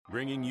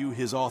bringing you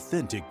his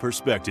authentic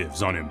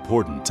perspectives on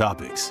important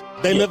topics.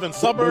 They live in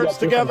suburbs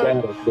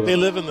together. They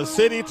live in the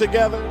city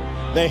together.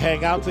 They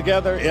hang out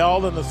together,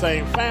 all in the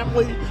same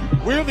family.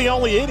 We're the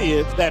only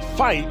idiots that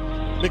fight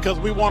because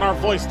we want our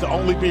voice to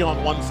only be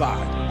on one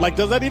side. Like,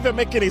 does that even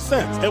make any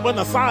sense? And when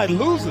the side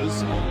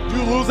loses,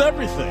 you lose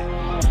everything.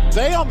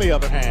 They, on the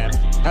other hand,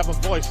 have a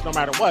voice no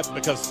matter what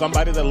because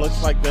somebody that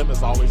looks like them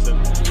is always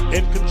in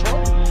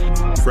control.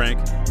 Frank,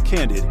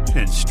 candid,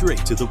 and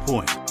straight to the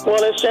point.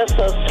 Well, it's just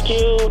a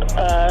skewed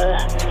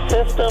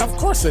system. Of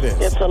course it is.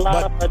 It's a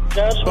lot of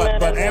judgment.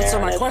 But answer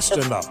my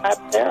question, though.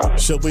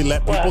 Should we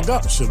let people go?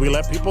 Should we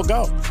let people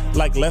go?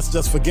 Like, let's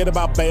just forget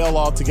about bail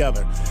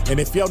altogether. And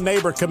if your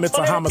neighbor commits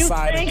a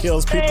homicide and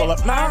kills people,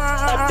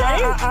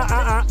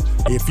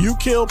 if you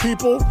kill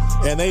people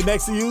and they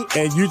next to you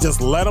and you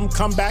just let them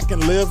come back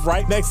and live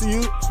right next to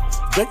you,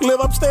 they can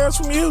live upstairs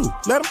from you.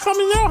 Let them come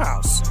in your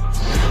house.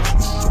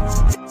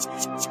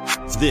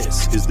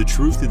 This is The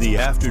Truth in the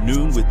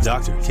Afternoon with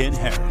Dr. Ken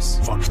Harris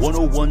on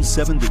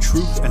 101.7 The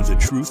Truth and The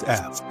Truth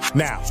app.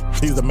 Now,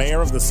 he's the mayor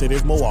of the city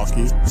of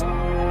Milwaukee.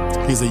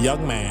 He's a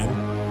young man.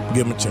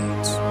 Give him a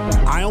chance.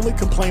 I only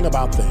complain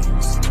about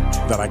things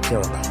that I care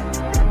about.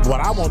 What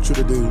I want you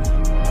to do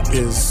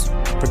is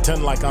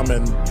pretend like I'm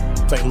in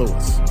St.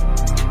 Louis.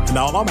 And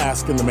all I'm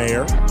asking the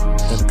mayor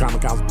and the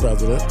Common Council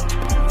president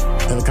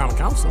and the Common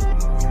Council,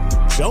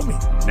 show me.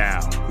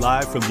 Now,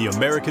 live from the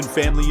American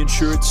Family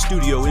Insurance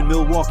Studio in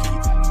Milwaukee,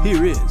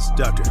 here is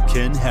Dr.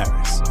 Ken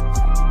Harris.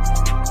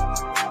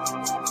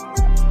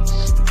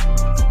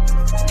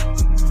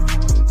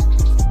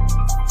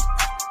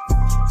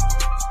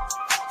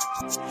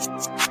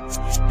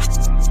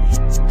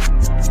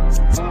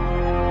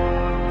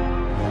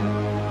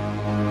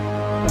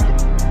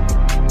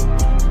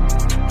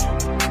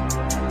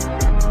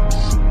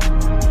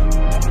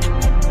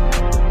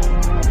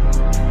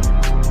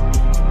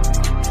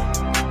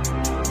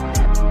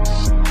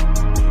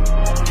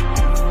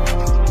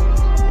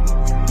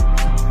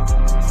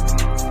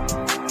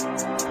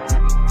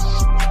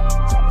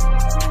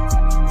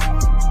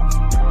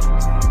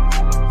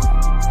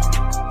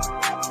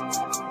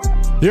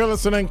 You're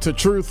listening to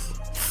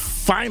Truth,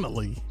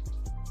 finally,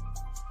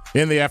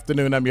 in the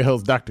afternoon. I'm your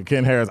host, Dr.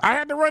 Ken Harris. I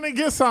had to run and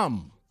get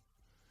something.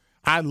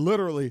 I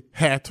literally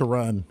had to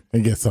run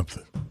and get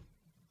something.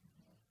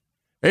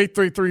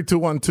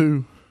 833-212-1017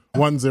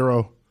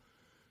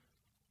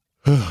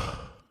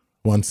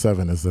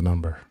 is the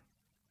number.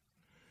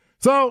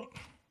 So,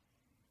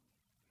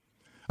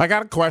 I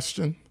got a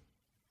question.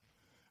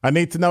 I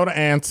need to know the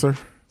answer.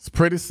 It's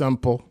pretty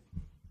simple.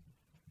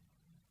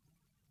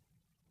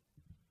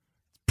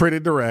 Pretty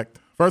direct.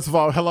 First of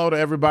all, hello to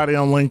everybody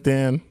on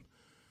LinkedIn,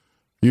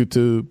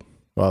 YouTube,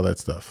 all that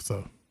stuff.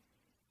 So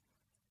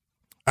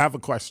I have a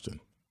question.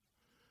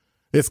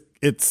 It's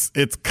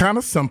kind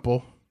of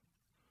simple.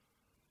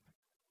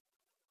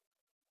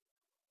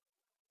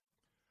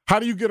 How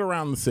do you get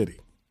around the city?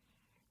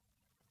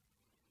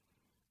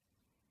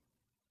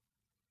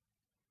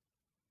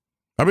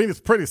 I mean, it's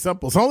pretty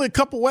simple. It's only a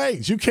couple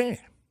ways you can.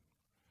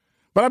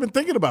 But I've been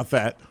thinking about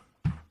that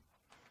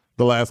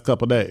the last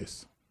couple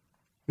days.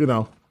 You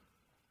know,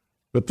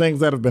 the things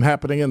that have been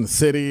happening in the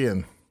city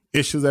and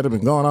issues that have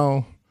been going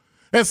on.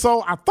 And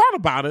so I thought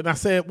about it and I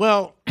said,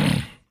 well,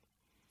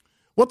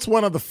 what's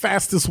one of the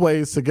fastest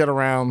ways to get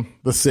around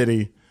the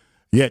city,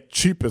 yet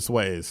cheapest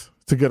ways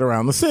to get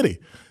around the city?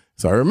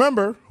 So I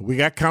remember we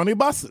got county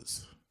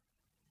buses.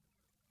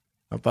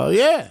 I thought,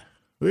 yeah,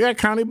 we got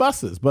county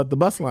buses, but the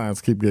bus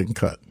lines keep getting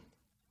cut.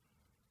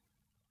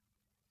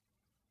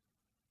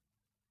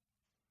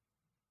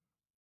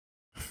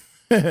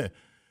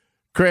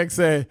 Craig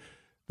said,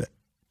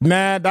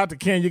 nah, Dr.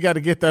 Ken, you got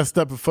to get that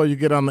stuff before you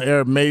get on the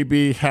air.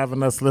 Maybe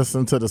having us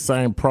listen to the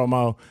same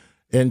promo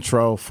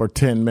intro for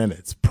 10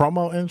 minutes.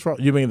 Promo intro?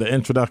 You mean the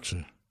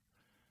introduction?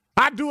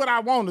 I do what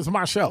I want. It's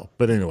my show.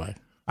 But anyway,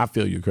 I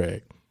feel you,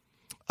 Craig.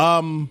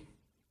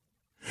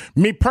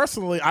 Me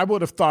personally, I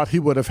would have thought he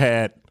would have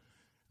had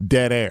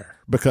dead air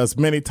because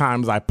many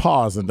times I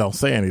pause and don't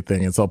say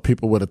anything. And so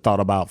people would have thought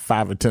about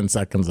 5 or 10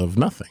 seconds of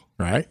nothing,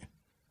 right?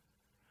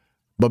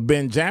 But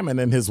Benjamin,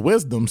 in his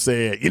wisdom,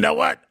 said, you know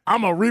what?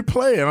 I'm going to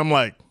replay it. And I'm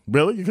like,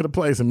 really? You could have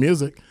played some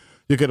music.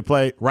 You could have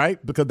played,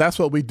 right? Because that's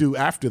what we do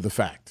after the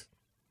fact.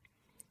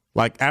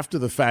 Like after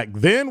the fact,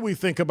 then we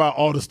think about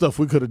all the stuff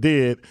we could have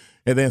did.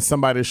 And then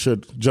somebody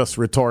should just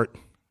retort,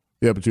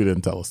 yeah, but you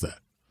didn't tell us that.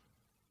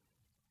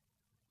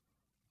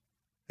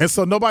 And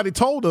so nobody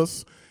told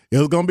us it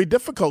was going to be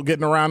difficult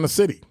getting around the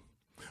city.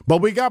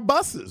 But we got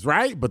buses,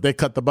 right? But they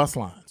cut the bus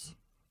lines.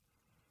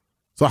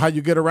 So how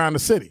you get around the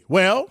city?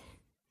 Well,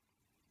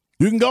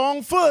 you can go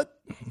on foot,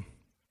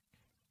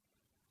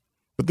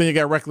 but then you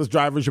got reckless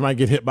drivers. You might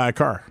get hit by a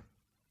car.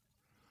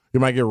 You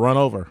might get run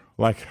over,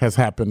 like has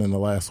happened in the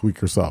last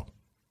week or so.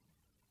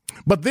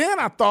 But then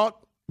I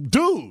thought,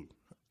 dude,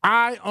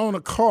 I own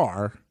a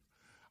car.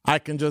 I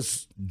can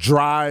just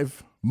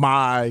drive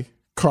my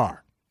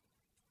car,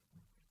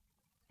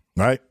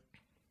 right?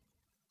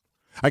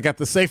 I got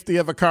the safety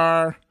of a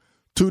car,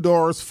 2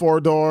 doors, 4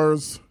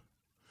 doors,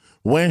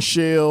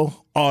 windshield,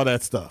 all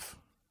that stuff.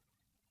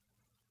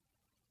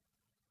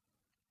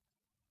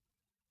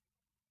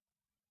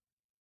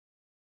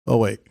 Oh,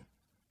 wait.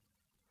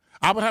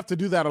 I would have to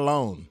do that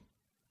alone.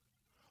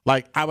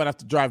 Like, I would have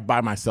to drive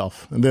by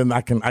myself, and then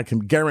I can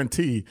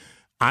guarantee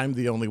I'm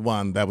the only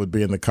one that would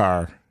be in the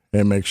car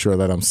and make sure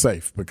that I'm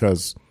safe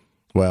because,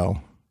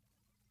 well,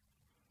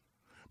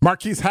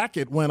 Marquise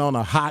Hackett went on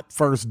a hot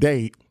first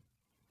date,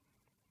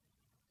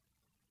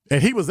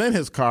 and he was in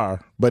his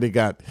car, but he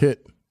got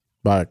hit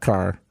by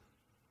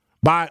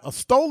a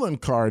stolen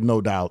car,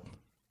 no doubt,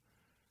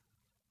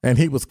 and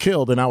he was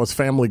killed, and now his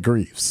family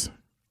grieves.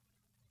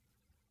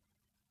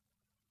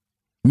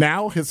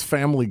 Now his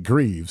family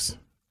grieves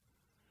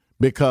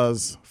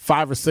because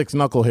 5 or 6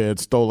 knuckleheads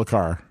stole a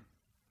car,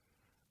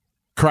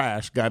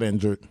 crashed, got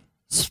injured,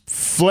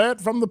 fled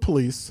from the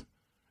police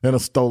in a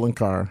stolen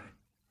car,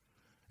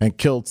 and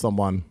killed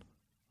someone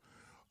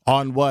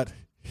on what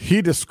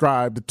he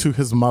described to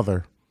his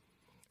mother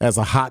as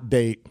a hot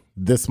date.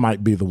 This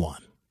might be the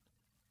one.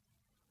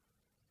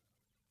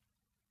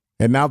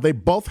 And now they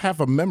both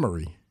have a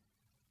memory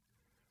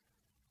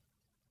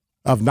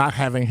of not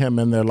having him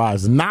in their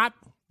lives, not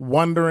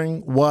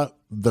wondering what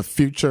the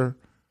future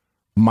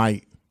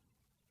might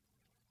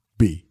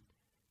be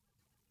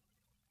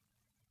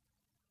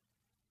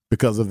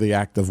because of the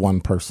act of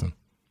one person.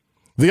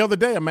 The other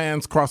day, a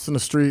man's crossing the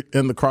street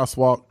in the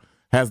crosswalk,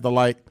 has the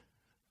light,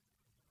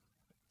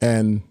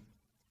 and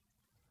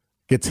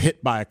gets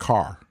hit by a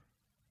car.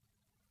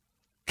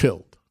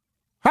 Killed.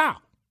 How?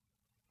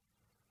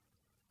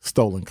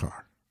 Stolen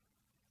car.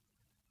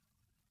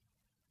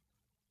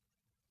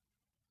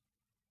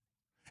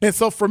 And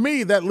so for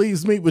me, that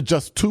leaves me with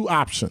just 2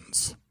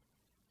 options.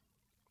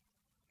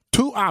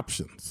 2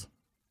 options.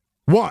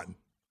 1,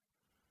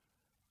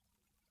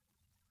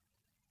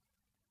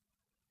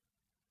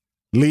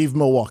 leave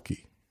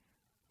Milwaukee.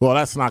 Well,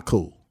 that's not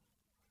cool.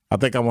 I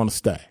think I want to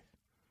stay.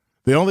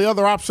 The only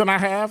other option I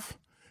have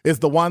is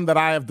the one that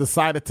I have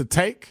decided to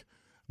take,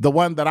 the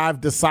one that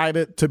I've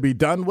decided to be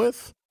done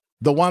with,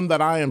 the one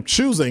that I am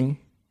choosing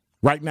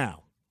right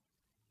now.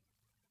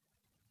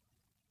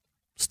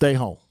 Stay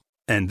home.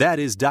 And that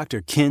is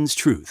Dr. Ken's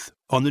Truth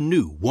on the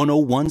new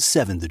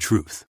 101.7 The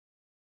Truth.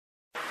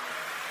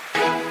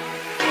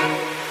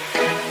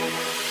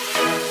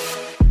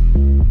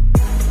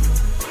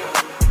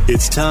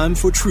 It's time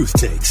for Truth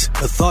Takes,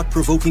 a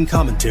thought-provoking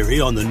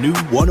commentary on the new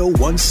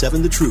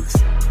 101.7 The Truth.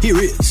 Here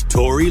is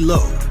Tory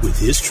Lowe with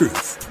his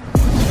truth.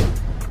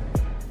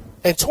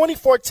 In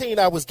 2014,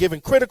 I was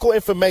given critical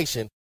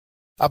information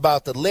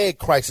about the lead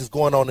crisis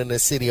going on in the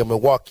city of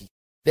Milwaukee.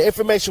 The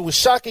information was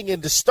shocking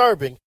and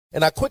disturbing,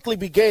 and I quickly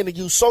began to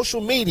use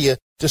social media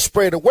to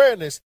spread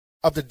awareness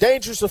of the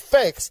dangerous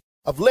effects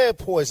of lead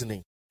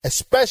poisoning,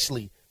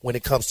 especially when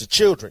it comes to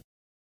children.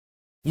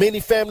 Many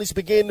families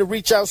began to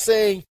reach out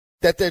saying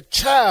that their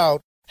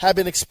child had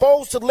been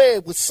exposed to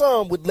lead, with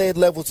some with lead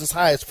levels as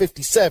high as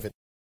 57.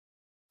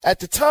 At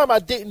the time, I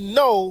didn't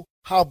know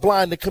how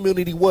blind the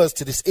community was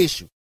to this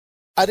issue.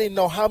 I didn't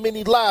know how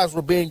many lives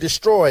were being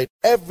destroyed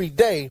every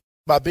day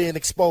by being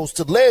exposed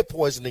to lead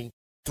poisoning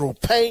through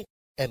paint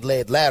and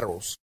lead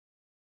laterals.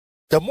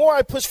 The more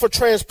I pushed for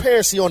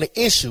transparency on the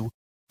issue,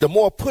 the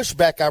more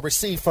pushback I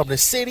received from the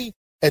city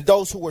and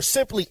those who were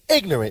simply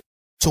ignorant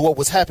to what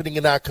was happening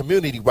in our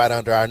community right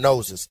under our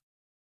noses.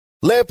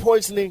 Lead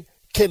poisoning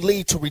can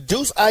lead to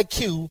reduced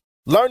IQ,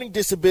 learning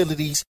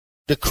disabilities,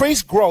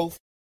 decreased growth,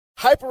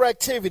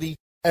 hyperactivity,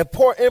 and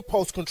poor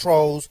impulse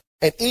controls,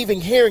 and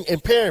even hearing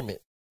impairment.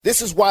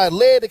 This is why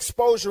lead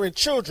exposure in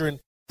children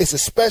is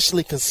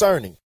especially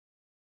concerning.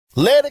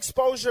 Lead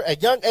exposure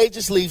at young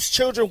ages leaves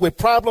children with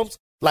problems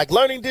like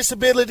learning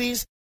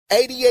disabilities,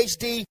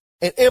 ADHD,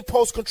 and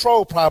impulse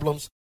control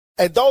problems,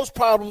 and those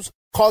problems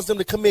cause them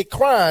to commit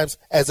crimes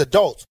as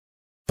adults,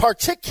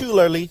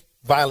 particularly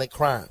violent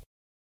crime.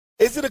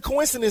 Is it a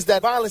coincidence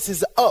that violence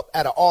is up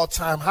at an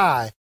all-time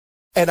high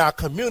and our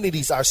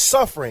communities are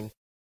suffering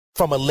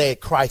from a lead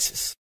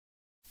crisis?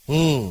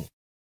 You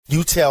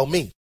tell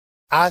me.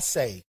 I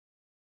say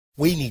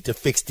we need to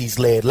fix these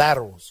lead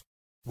laterals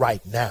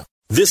right now.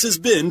 This has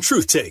been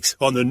Truth Takes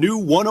on the new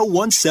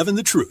 101.7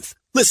 The Truth.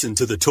 Listen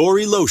to The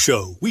Tory Lowe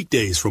Show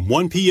weekdays from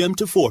 1 p.m.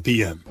 to 4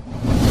 p.m.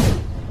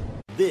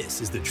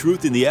 This is The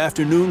Truth in the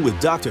Afternoon with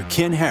Dr.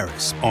 Ken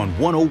Harris on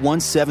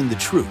 101.7 The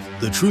Truth,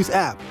 The Truth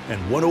app, and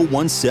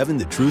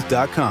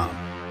 1017thetruth.com.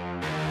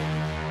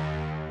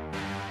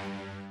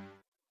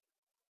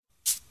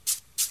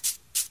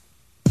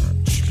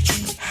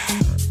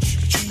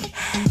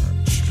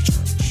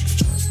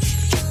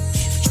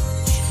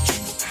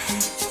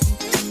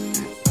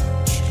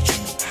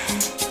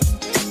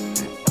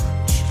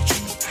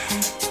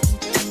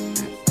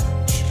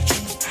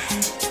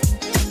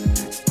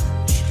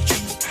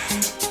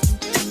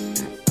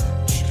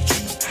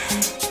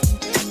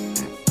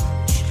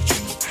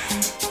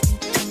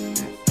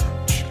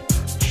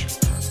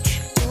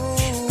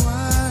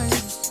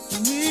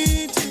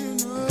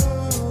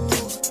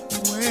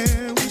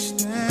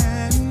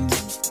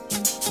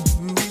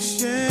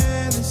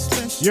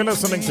 You're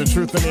listening to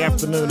Truth in the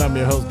Afternoon. I'm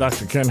your host,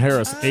 Dr. Ken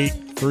Harris.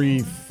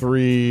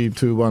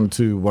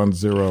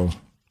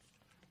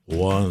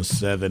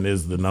 833-212-1017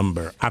 is the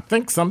number. I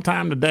think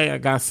sometime today I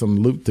got some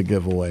loot to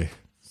give away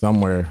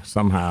somewhere,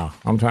 somehow.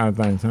 I'm trying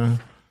to think, huh?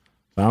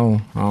 I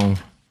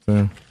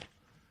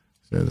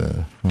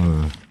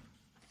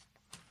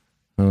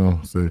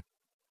don't see.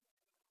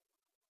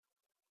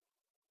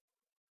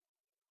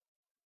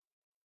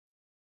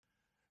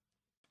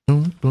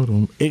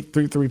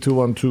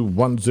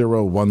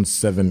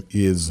 833-212-1017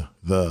 is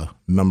the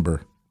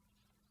number.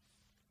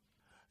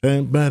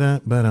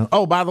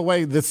 Oh, by the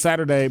way, this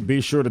Saturday,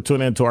 be sure to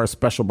tune in to our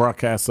special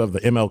broadcast of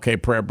the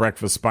MLK Prayer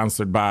Breakfast,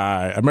 sponsored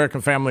by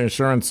American Family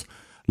Insurance,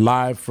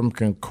 live from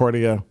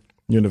Concordia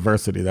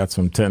University. That's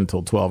from 10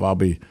 till 12. I'll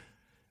be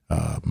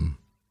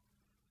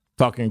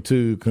talking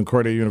to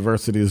Concordia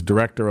University's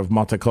Director of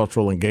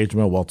Multicultural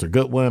Engagement, Walter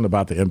Goodwin,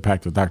 about the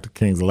impact of Dr.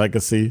 King's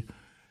legacy.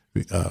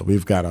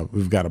 We've got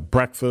a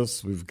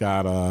breakfast. We've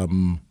got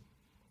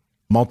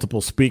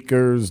multiple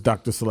speakers.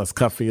 Dr. Celeste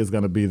Cuffey is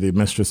going to be the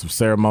mistress of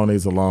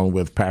ceremonies, along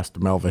with Pastor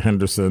Melva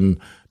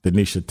Henderson,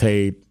 Denisha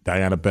Tate,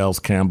 Diana Bells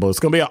Campbell. It's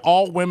going to be an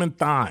all-women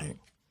thing.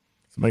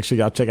 So make sure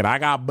y'all check it. I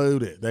got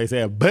booted. They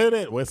said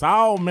booted. It's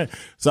all men.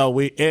 So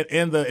we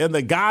in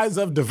the guise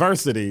of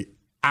diversity,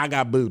 I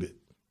got booted.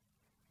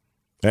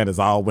 That is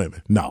all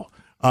women. No,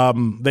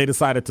 they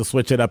decided to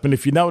switch it up. And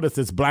if you notice,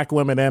 it's black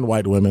women and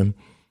white women.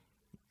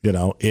 You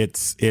know,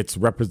 it's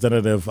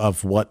representative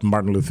of what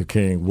Martin Luther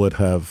King would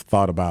have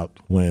thought about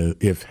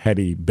had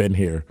he been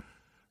here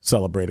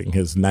celebrating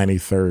his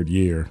 93rd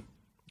year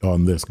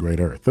on this great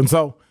earth. And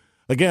so,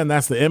 again,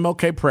 that's the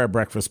MLK Prayer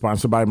Breakfast,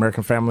 sponsored by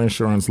American Family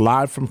Insurance,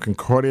 live from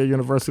Concordia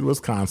University,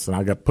 Wisconsin.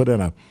 I got put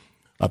in a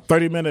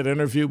 30-minute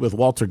interview with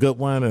Walter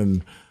Goodwin,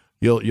 and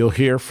you'll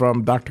hear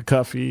from Dr.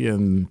 Cuffey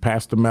and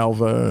Pastor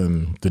Melva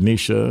and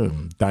Denisha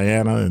and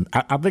Diana. And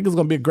I think it's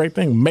going to be a great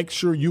thing. Make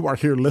sure you are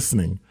here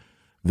listening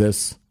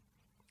this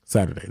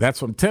Saturday. That's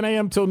from 10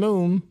 a.m. till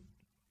noon,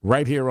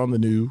 right here on the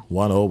new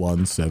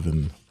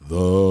 101.7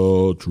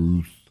 The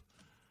Truth.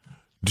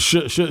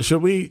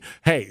 Should we,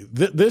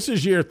 this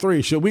is year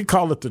 3. Should we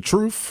call it The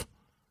Truth,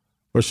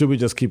 or should we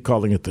just keep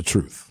calling it The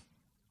Truth?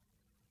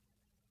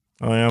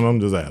 I'm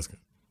just asking.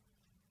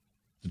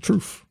 The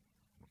Truth.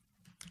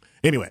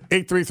 Anyway,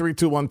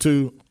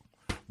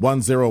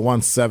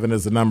 833-212-1017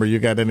 is the number. You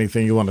got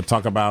anything you want to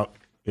talk about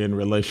in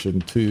relation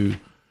to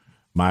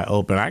my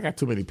open? I got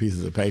too many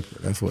pieces of paper.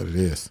 That's what it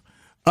is.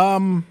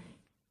 I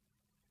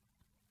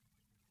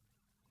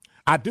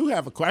do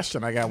have a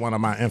question. I got one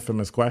of my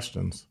infamous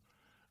questions.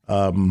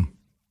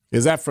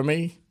 Is that for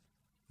me?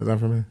 Is that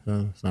for me?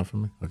 It's not for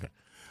me? Okay.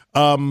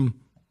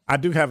 I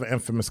do have an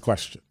infamous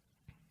question.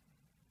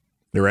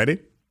 You ready?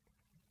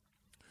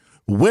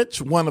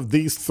 Which one of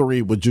these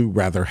 3 would you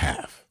rather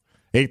have?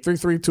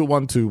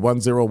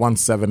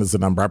 833-212-1017 is the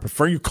number. I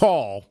prefer you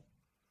call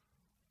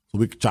so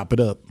we can chop it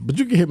up, but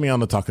you can hit me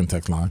on the talking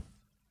text line.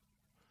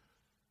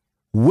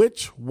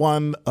 Which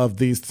one of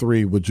these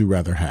 3 would you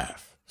rather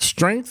have?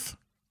 Strength,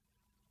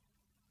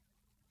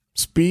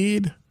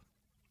 speed,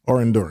 or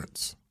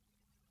endurance?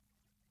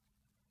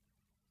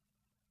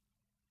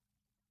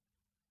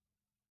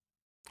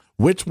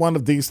 Which one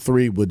of these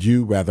 3 would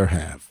you rather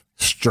have?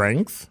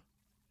 Strength,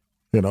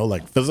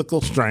 like physical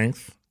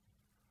strength,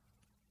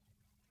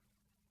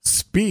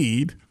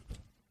 speed,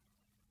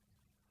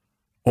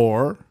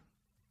 or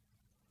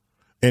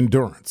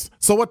endurance.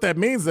 So what that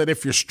means is that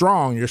if you're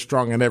strong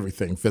in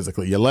everything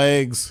physically. Your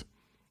legs,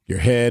 your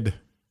head,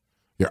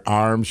 your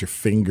arms, your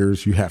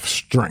fingers, you have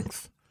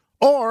strength.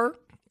 Or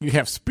you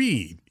have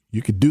speed.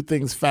 You could do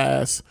things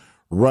fast,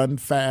 run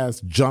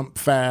fast, jump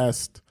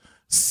fast,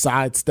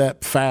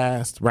 sidestep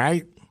fast,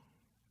 right?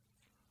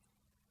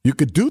 You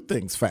could do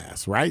things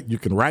fast, right? You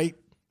can write,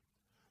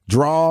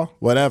 draw,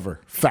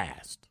 whatever,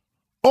 fast.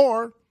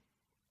 Or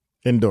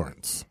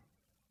endurance.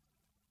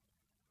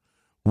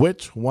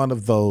 Which one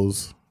of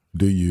those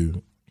do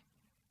you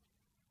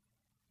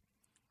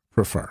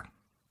prefer?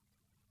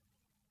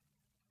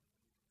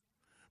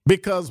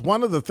 Because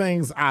one of the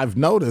things I've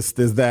noticed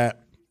is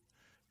that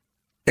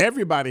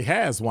everybody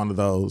has one of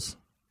those.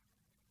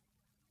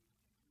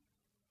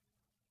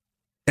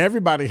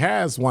 Everybody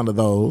has one of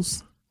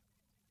those.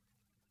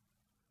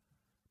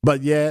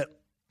 But yet,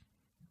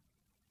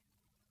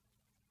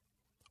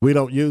 we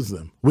don't use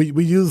them. We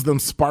use them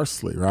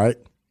sparsely, right?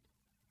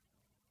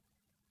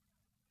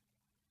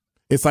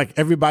 It's like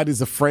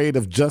everybody's afraid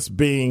of just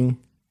being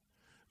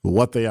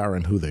what they are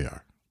and who they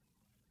are.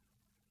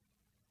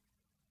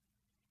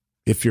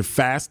 If you're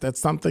fast at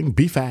something,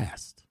 be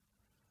fast.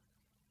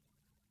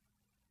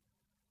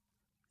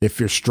 If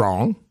you're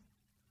strong,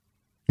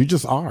 you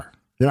just are.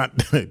 You're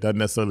not. It doesn't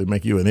necessarily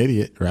make you an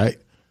idiot,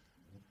 right?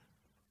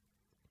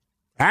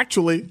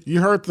 Actually, you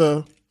heard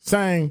the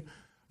saying,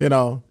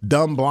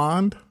 dumb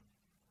blonde.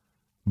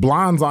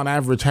 Blondes on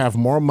average have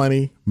more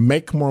money,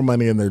 make more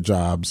money in their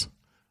jobs,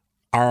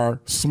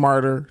 are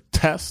smarter,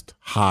 test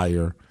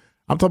higher.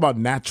 I'm talking about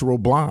natural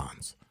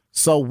blondes.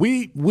 So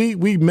we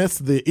miss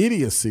the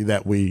idiocy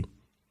that we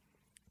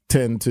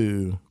tend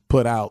to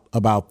put out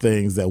about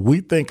things that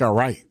we think are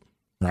right?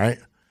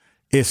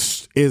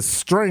 Is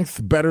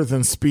strength better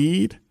than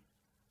speed?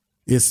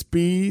 Is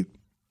speed,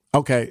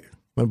 okay,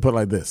 let me put it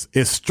like this.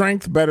 Is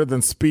strength better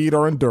than speed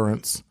or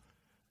endurance?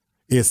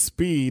 Is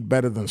speed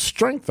better than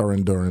strength or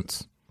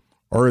endurance?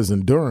 Or is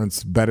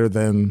endurance better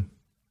than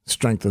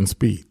strength and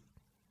speed?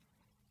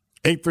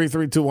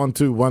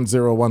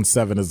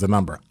 833-212-1017 is the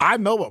number. I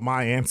know what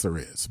my answer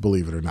is,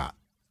 believe it or not.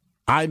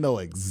 I know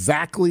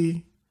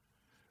exactly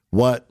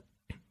what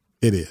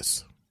it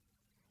is.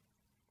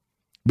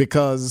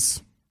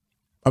 Because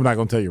I'm not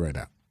going to tell you right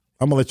now.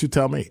 I'm going to let you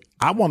tell me.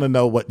 I want to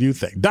know what you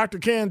think. Dr.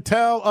 Ken,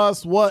 tell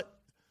us what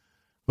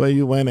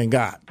you went and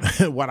got,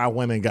 what I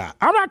went and got.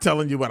 I'm not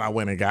telling you what I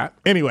went and got.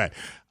 Anyway,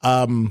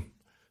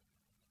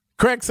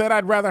 Craig said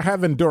I'd rather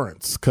have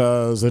endurance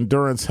because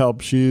endurance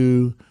helps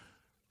you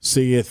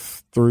see it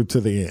through to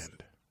the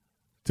end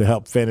to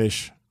help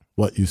finish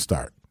what you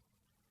start.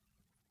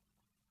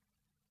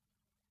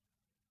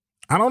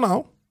 I don't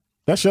know.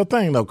 That's your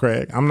thing, though,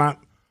 Craig. I'm not.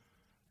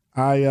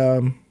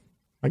 I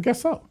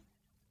guess so.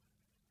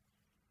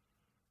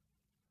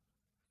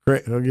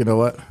 Craig, you know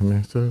what?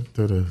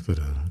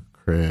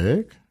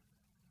 Craig,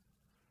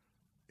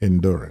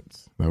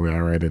 endurance. Now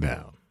I'll write it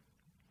down.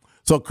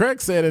 So Craig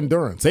said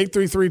endurance.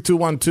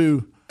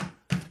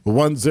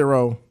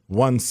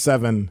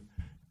 833-212-1017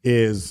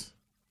 is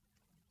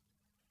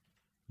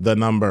the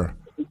number.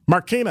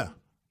 Markina,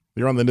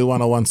 you're on the new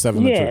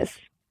 1017. Yes. The Truth.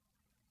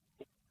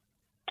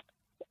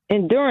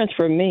 Endurance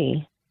for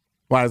me.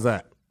 Why is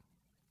that?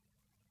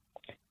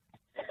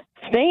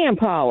 Staying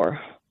power.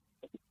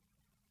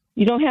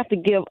 You don't have to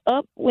give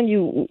up when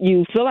you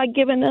feel like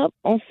giving up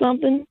on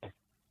something.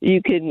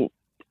 You can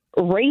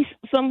race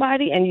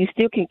somebody and you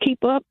still can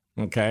keep up.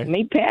 Okay.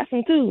 Maybe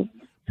passing too.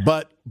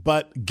 But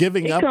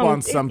giving up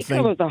on something. It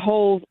covers the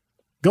whole.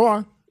 Go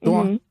on. Go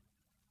on.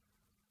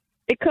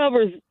 It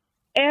covers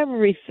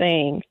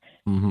everything.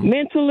 Mm-hmm.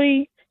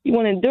 Mentally, you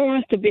want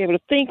endurance to be able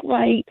to think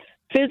right.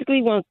 Physically,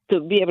 you want to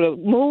be able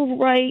to move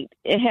right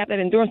and have that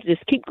endurance to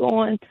just keep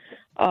going.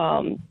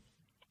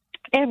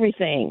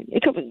 Everything.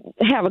 It covers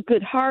have a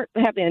good heart,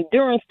 have the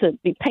endurance to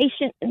be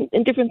patient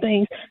in different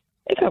things.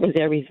 It covers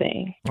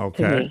everything.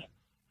 Okay. To me.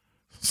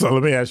 So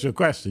let me ask you a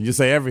question. You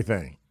say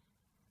everything.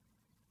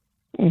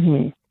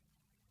 Mm-hmm.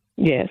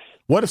 Yes.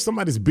 What if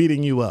somebody's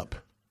beating you up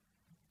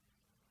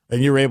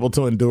and you're able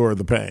to endure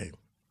the pain?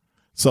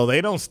 So they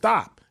don't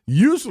stop.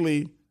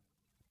 Usually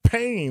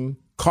pain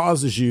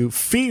causes you,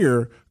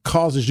 fear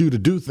causes you to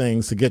do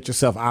things to get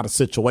yourself out of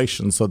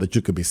situations so that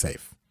you could be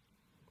safe.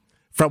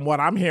 From what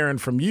I'm hearing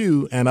from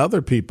you and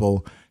other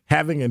people,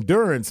 having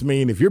endurance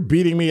mean if you're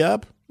beating me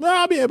up, well,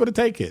 I'll be able to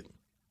take it.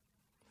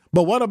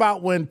 But what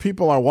about when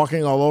people are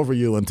walking all over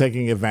you and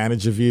taking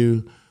advantage of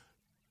you?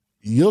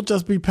 You'll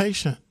just be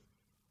patient.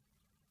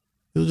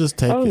 You'll just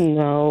take it.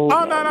 No.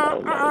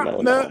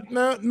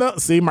 No.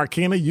 See,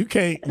 Markina, you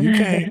can't.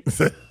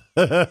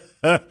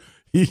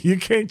 You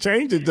can't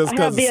change it just because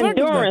I have the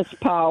endurance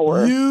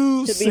power.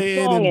 You to said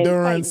be strong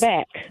endurance. And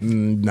fight back.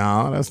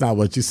 No, that's not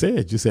what you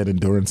said. You said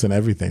endurance and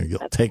everything.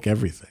 You'll take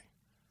everything.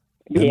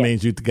 That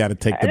means you got to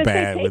take the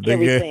bad with the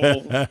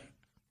good.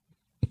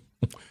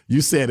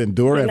 You said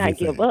endure and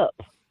everything. Not give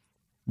up.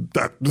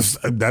 That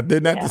isn't that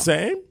the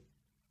same?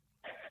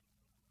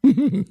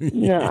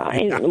 No,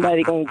 ain't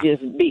nobody gonna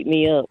just beat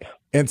me up.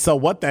 And so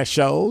what that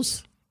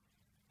shows?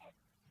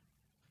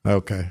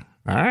 Okay,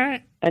 all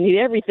right. I need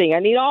everything. I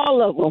need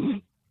all of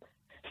them.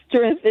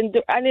 Strength and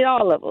I need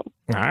all of them.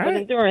 All right. But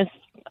endurance,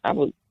 I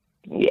would.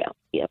 Yeah.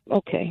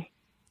 Okay.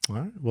 All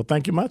right. Well,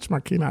 thank you much,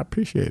 Markina. I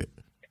appreciate it.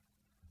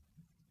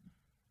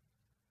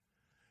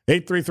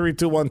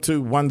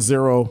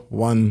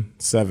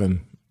 833-212-1017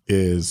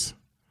 is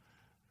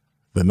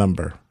the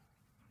number.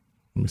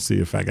 Let me see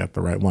if I got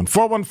the right one.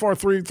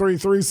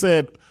 414333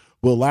 said,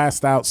 will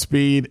last out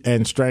speed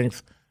and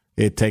strength.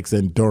 It takes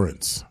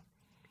endurance.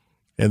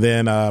 And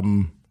then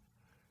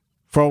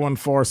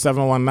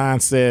 414719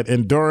 said,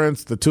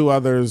 endurance. The two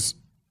others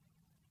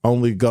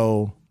only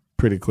go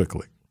pretty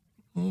quickly.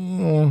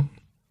 Well,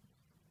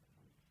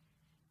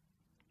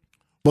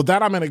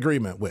 that I'm in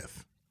agreement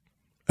with.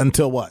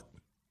 Until what?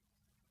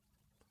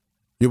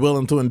 You're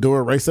willing to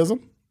endure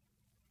racism?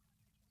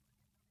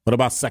 What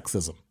about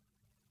sexism?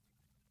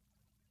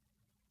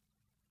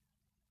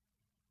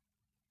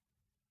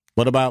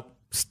 What about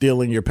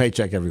stealing your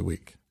paycheck every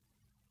week?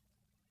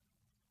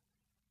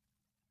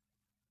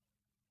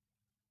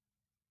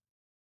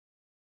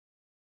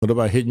 What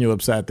about hitting you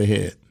upside the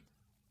head?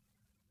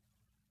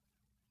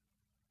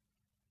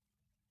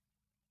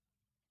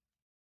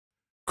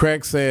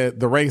 Craig said,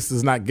 the race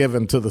is not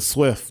given to the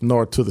swift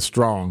nor to the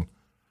strong,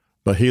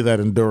 but he that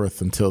endureth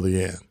until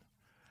the end.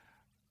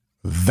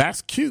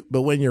 That's cute,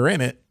 but when you're in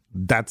it,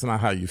 that's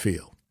not how you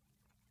feel.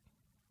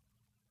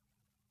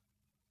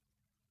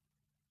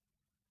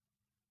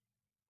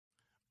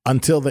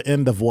 Until the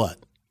end of what?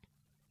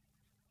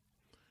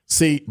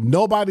 See,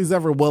 nobody's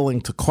ever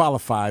willing to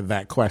qualify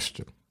that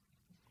question.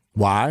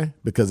 Why?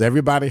 Because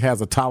everybody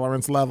has a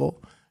tolerance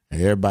level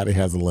and everybody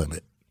has a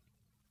limit.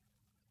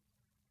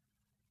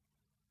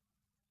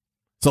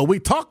 So we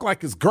talk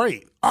like it's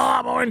great. Oh,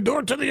 I'm going to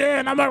endure to the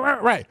end. I'm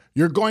like, right.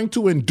 You're going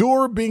to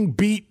endure being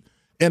beat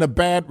in a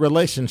bad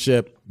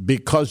relationship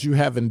because you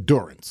have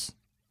endurance.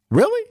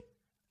 Really?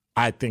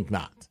 I think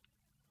not.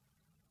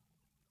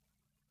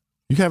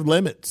 You have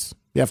limits.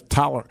 You have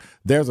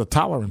there's a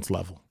tolerance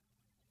level.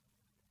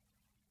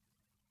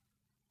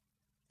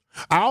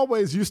 I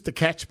always used to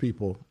catch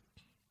people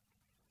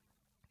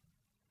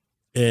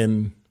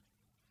in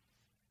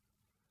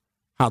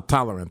how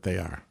tolerant they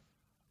are.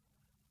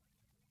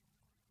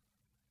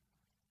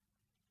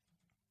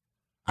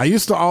 I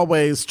used to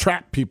always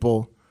trap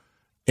people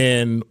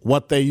in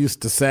what they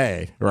used to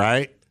say,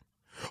 right?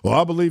 Well,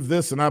 I believe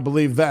this and I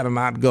believe that. And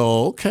I'd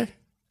go, okay.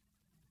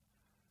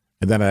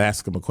 And then I'd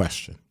ask them a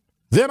question.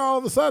 Then all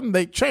of a sudden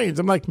they change.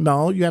 I'm like,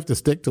 no, you have to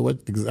stick to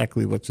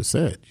exactly what you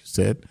said. You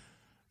said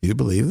you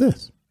believe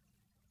this.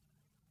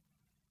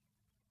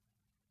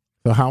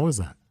 So how is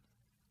that?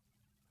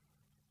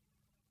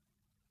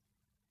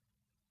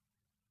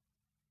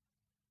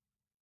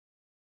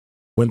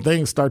 When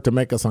things start to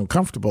make us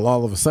uncomfortable,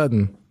 all of a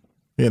sudden,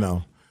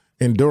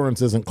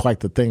 endurance isn't quite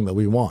the thing that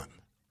we want.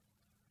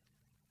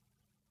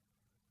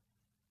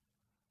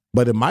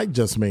 But it might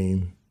just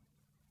mean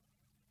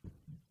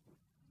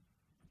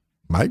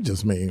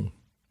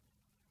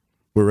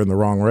we're in the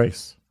wrong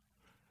race.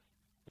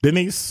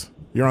 Denise,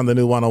 you're on the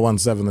new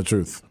 101.7 The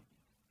Truth.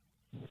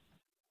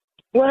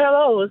 Well,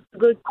 hello. It's a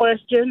good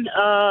question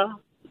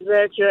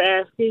that you're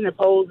asking,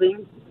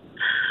 posing.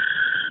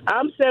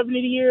 I'm 70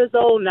 years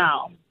old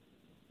now.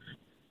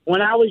 When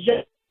I was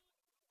young.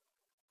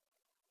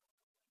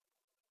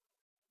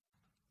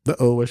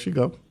 Where'd she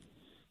go?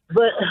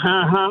 But,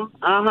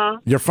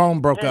 Your phone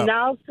broke and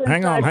up.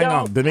 Hang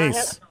on.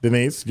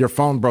 Denise, your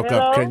phone broke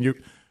Hello? up.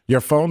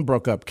 Your phone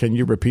broke up. Can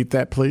you repeat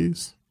that,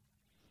 please?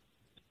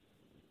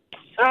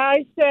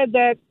 I said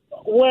that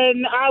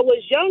when I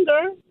was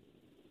younger,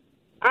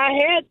 I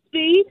had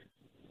speed.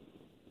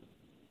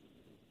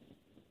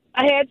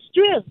 I had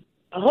strength,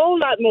 a whole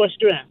lot more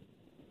strength.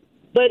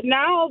 But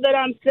now that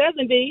I'm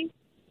 70,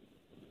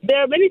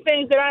 there are many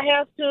things that I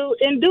have to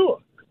endure.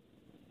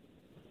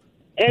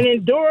 And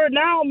endure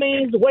now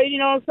means waiting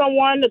on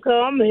someone to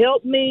come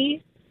help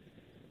me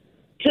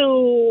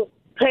to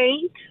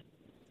paint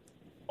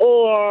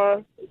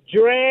or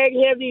drag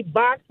heavy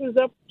boxes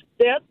up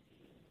steps.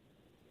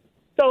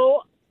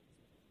 So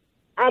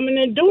I'm an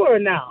endurer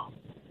now.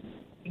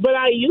 But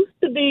I used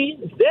to be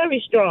very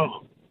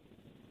strong.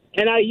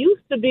 And I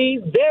used to be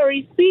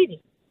very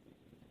speedy.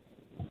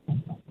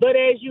 But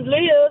as you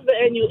live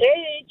and you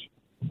age,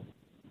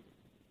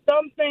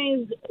 some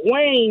things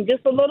wane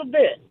just a little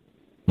bit.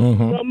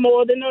 Mm-hmm. Some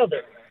more than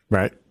others.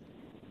 Right.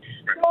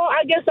 So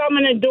I guess I'm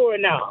an endurer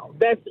now.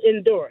 That's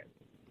endurance.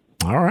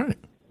 All right.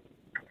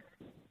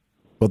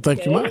 Well,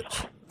 thank you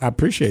much. I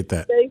appreciate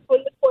that. Thanks for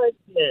the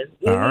question.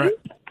 Mm-hmm. All right.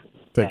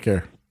 Take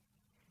care.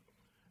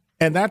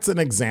 And that's an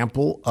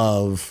example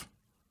of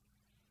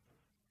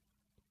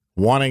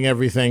wanting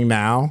everything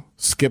now,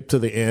 skip to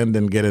the end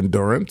and get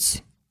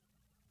endurance.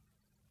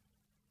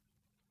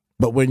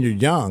 But when you're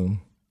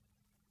young,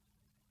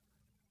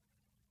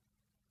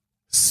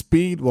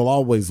 speed will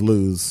always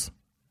lose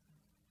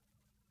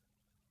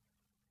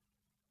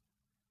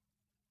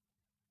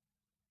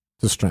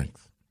to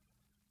strength.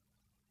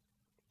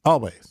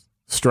 Always.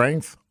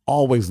 Strength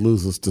always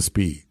loses to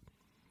speed.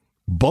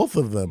 Both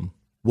of them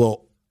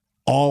will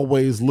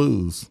always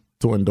lose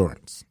to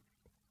endurance.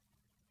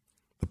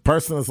 The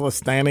person that's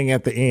standing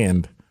at the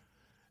end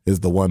is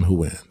the one who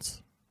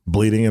wins,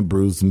 bleeding and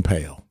bruised and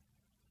pale.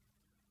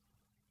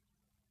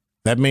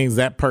 That means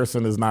that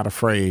person is not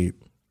afraid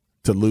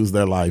to lose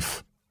their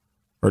life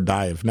or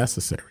die if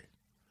necessary.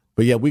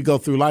 But yet we go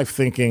through life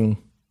thinking,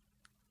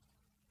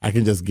 I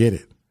can just get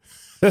it.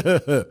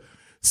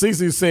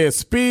 Cece says,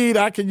 speed,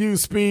 I can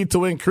use speed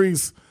to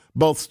increase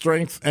both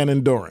strength and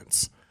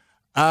endurance.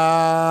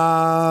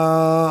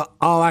 All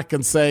I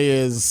can say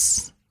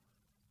is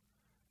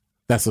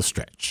that's a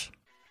stretch.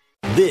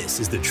 This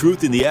is The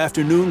Truth in the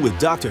Afternoon with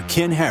Dr.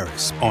 Ken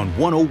Harris on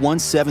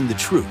 101.7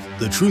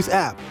 The Truth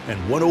app, and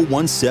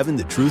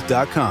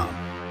 1017thetruth.com.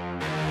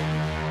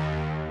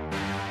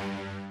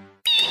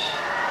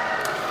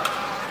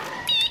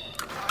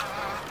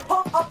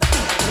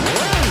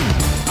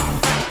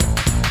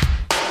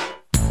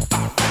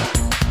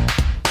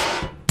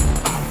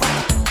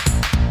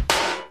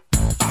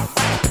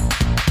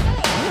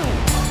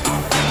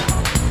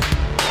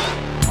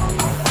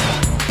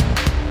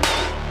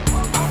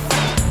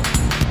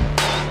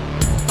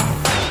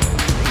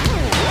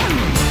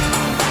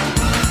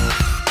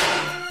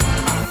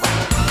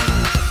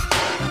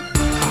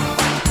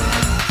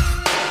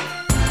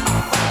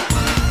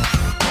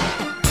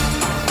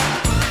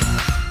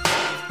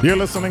 You're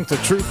listening to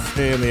Truth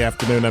in the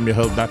Afternoon. I'm your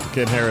host, Dr.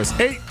 Ken Harris.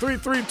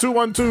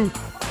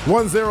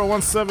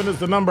 833-212-1017 is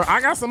the number.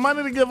 I got some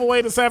money to give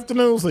away this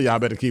afternoon, so y'all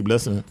better keep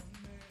listening.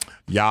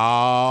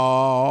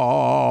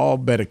 Y'all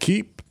better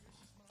keep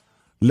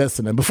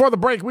listening. Before the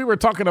break, we were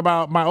talking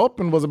about, my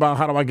open was about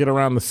how do I get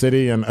around the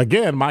city. And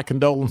again, my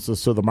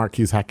condolences to the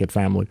Marquise Hackett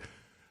family.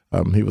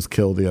 He was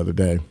killed the other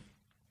day.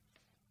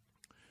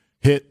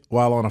 hit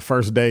while on a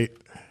first date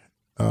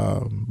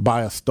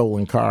by a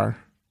stolen car.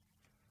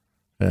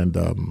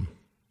 And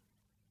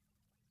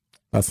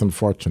that's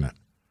unfortunate.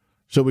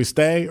 Should we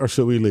stay or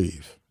should we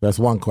leave? That's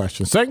one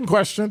question. Second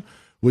question,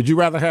 would you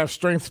rather have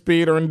strength,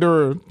 speed, or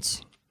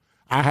endurance?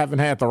 I haven't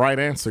had the right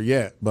answer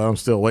yet, but I'm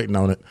still waiting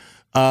on it.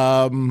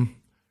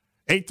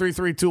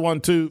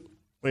 833-212.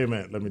 Wait a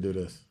minute. Let me do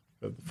this.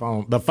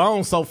 The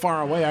phone's so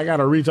far away, I got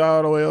to reach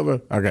all the way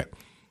over. Okay.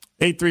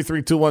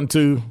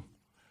 833-212.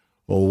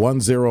 Well,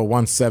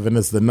 1017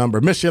 is the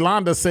number. Miss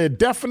Yolanda said,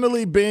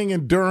 definitely being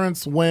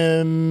endurance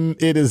when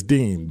it is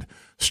deemed.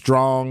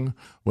 Strong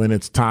when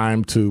it's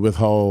time to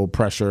withhold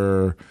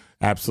pressure,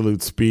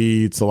 absolute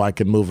speed so I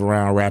can move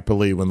around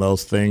rapidly when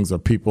those things are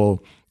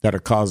people that are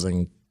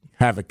causing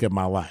havoc in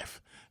my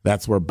life.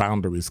 That's where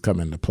boundaries come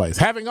into place.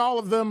 Having all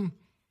of them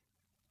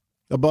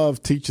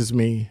above teaches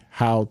me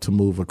how to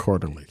move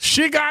accordingly.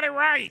 She got it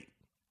right.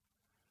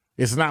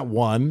 It's not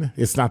one.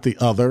 It's not the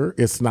other.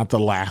 It's not the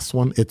last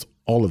one. It's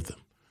all of them.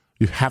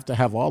 You have to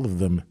have all of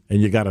them,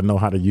 and you got to know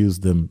how to use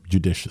them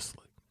judiciously.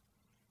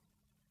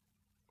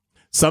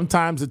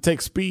 Sometimes it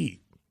takes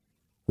speed,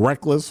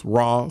 reckless,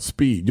 raw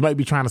speed. You might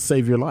be trying to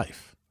save your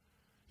life.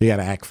 You got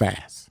to act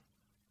fast.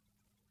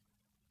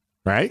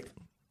 Right?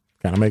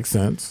 Kind of makes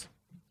sense.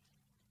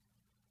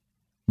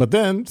 But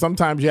then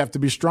sometimes you have to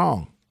be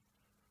strong.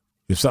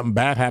 If something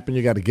bad happened,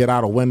 you got to get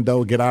out a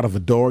window, get out of a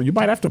door. You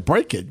might have to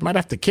break it. You might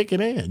have to kick it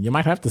in. You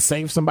might have to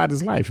save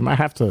somebody's life. You might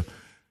have to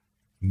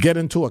get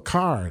into a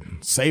car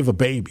and save a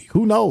baby.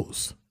 Who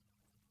knows?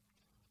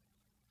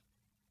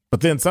 But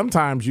then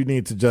sometimes you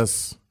need to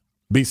just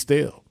be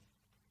still.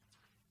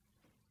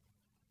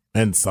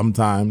 And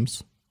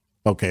sometimes,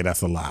 okay,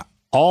 that's a lot.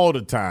 All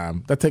the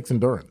time, that takes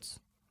endurance.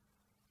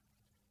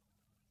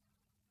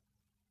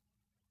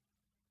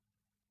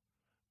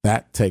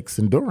 That takes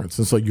endurance.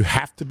 And so you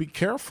have to be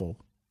careful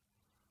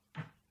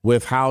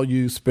with how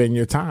you spend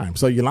your time.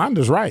 So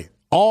Yolanda's right.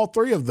 All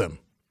three of them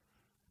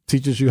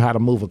teaches you how to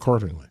move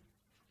accordingly.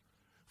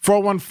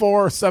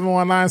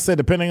 414-719 said,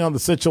 depending on the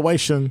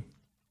situation,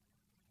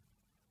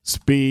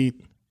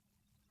 speed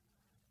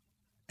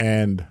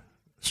and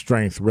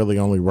strength really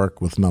only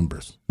work with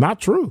numbers. Not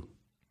true.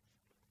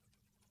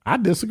 I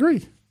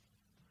disagree.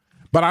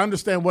 But I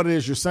understand what it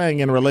is you're saying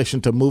in relation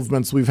to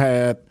movements we've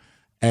had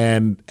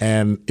and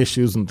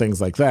issues and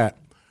things like that.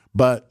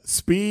 But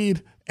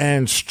speed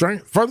and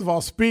strength, first of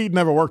all, speed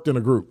never worked in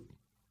a group.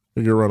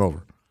 You get run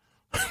over.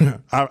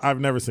 I've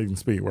never seen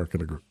speed work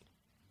in a group.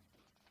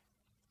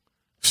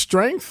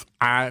 Strength,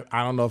 I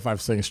don't know if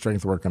I've seen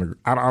strength work in a group.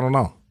 I don't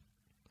know.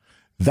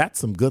 That's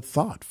some good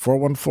thought.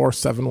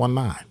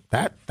 414-719.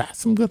 That's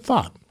some good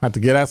thought. I have to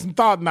get at some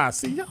thought now.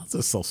 See, y'all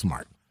just so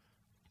smart.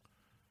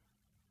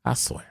 I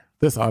swear,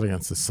 this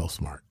audience is so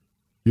smart.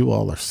 You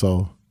all are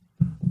so,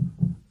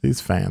 these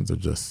fans are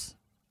just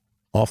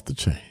off the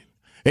chain.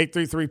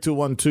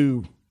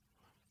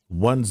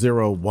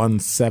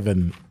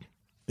 833-212-1017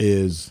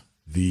 is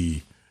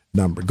the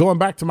number. Going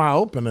back to my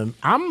opening,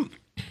 I'm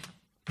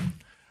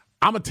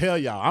gonna tell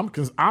y'all,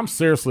 I'm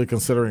seriously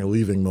considering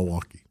leaving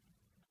Milwaukee.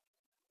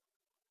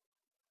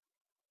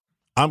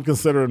 I'm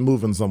considering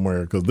moving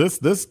somewhere because this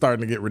is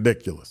starting to get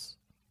ridiculous.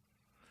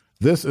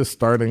 This is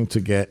starting to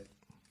get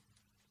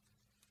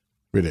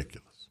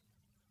ridiculous.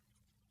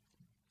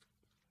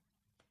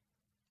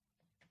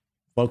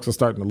 Folks are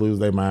starting to lose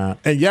their mind.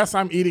 And yes,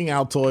 I'm eating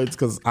Altoids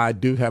because I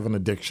do have an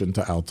addiction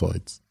to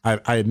Altoids.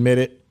 I admit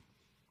it.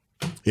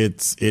 It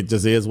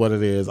just is what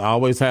it is. I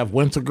always have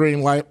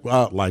wintergreen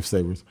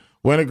lifesavers,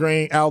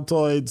 wintergreen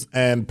Altoids,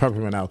 and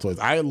peppermint Altoids.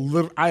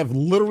 I have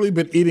literally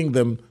been eating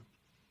them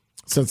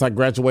since I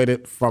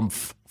graduated from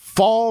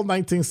fall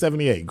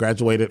 1978.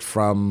 Graduated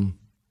from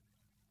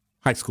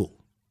high school.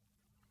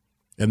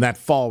 And that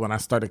fall, when I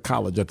started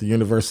college at the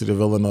University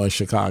of Illinois,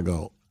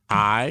 Chicago,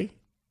 I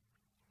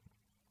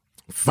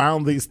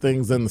found these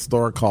things in the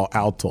store called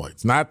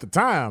Altoids. Now, at the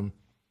time,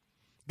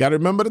 got to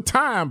remember the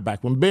time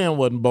back when Ben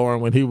wasn't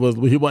born, when he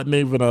wasn't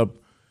even a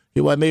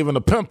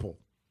pimple.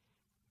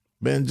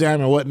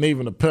 Benjamin wasn't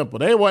even a pimple.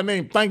 They wasn't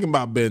even thinking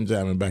about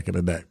Benjamin back in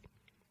the day.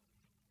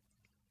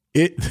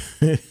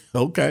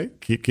 Okay,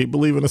 keep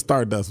believing the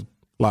Stardust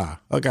lie.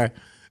 Okay,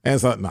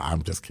 and so no,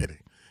 I'm just kidding.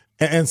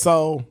 And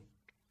so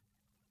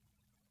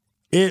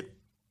it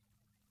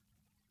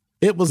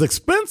was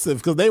expensive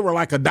because they were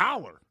like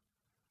 $1.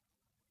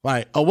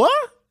 Like, a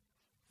what?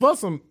 For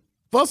some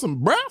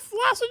breath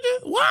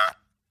lozenges? What?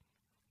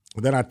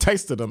 And then I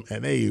tasted them,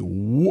 and they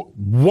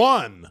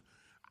won.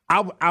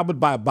 I would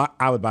buy a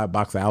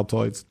box of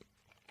Altoids.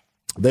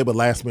 They would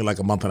last me like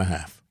a month and a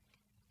half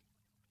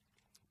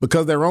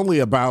because they're only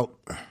about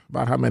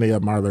how many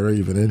of them are there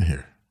even in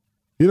here?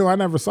 You know, I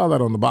never saw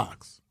that on the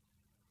box.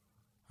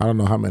 I don't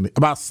know how many.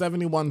 About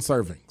 71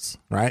 servings,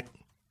 right?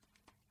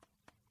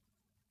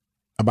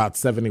 About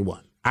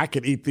 71. I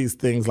could eat these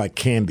things like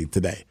candy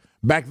today.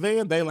 Back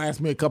then, they last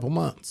me a couple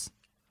months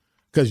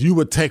because you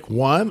would take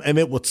one and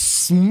it would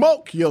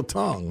smoke your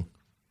tongue.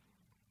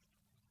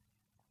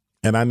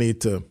 And I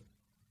need to,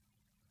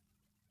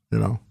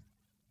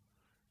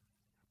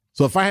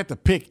 So if I had to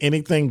pick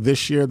anything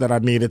this year that I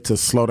needed to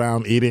slow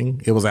down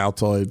eating, it was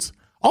Altoids.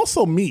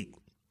 Also meat.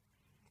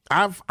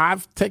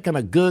 I've taken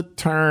a good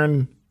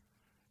turn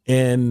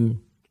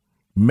in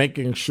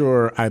making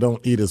sure I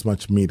don't eat as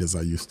much meat as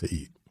I used to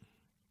eat.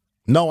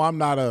 No, I'm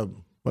not a,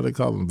 what do they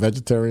call them,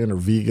 vegetarian or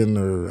vegan,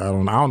 or I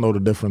don't know the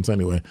difference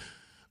anyway.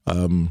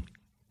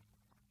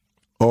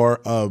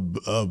 Or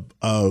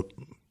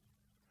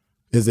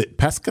is it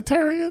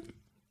pescatarian?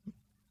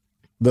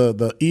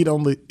 The eat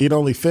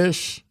only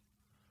fish?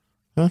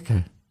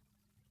 Okay.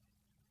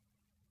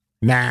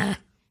 Nah.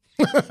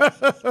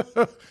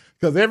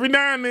 Because every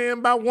now and then,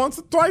 about once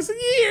or twice a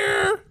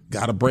year,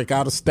 got to break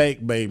out a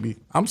steak, baby.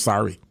 I'm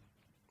sorry.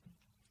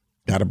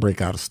 Got to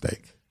break out a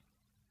steak.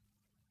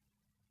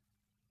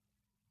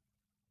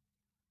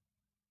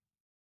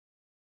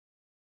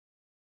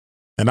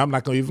 And I'm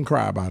not going to even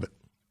cry about it.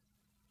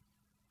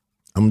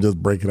 I'm going to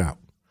just break it out.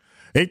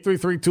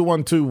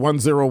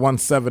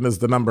 833-212-1017 is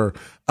the number.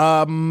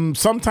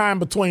 Sometime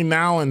between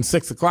now and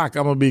 6 o'clock,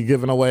 I'm going to be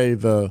giving away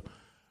the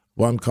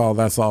One Call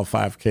That's All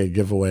 5K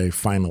giveaway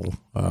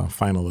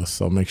finalists.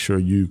 So make sure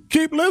you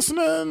keep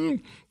listening,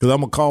 because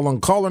I'm going to call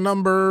on caller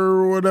number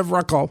or whatever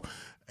I call.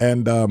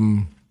 And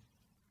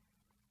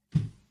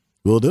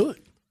we'll do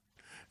it.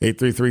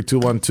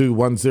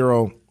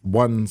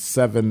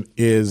 833-212-1017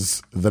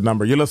 is the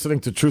number. You're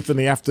listening to Truth in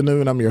the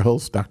Afternoon. I'm your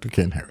host, Dr.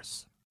 Ken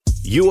Harris.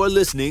 You are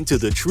listening to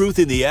The Truth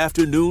in the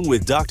Afternoon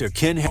with Dr.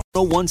 Ken Harris.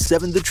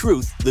 1017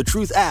 The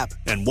Truth app,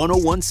 and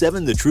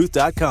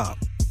 1017thetruth.com.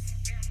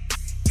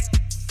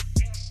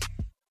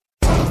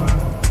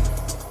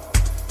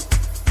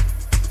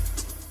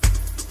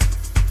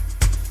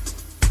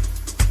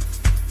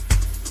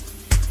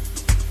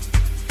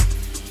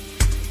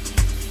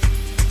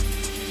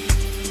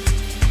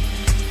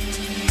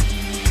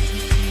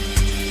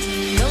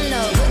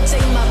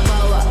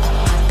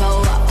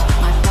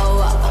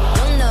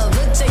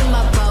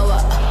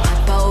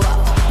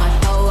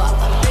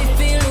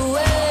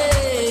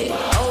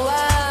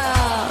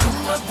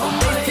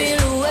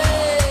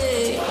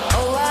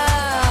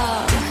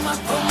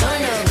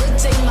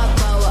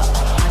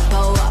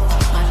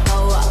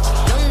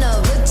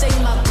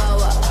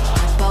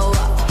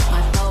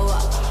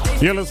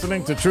 You're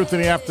listening to Truth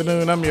in the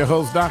Afternoon. I'm your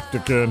host, Dr.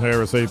 Ken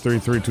Harris,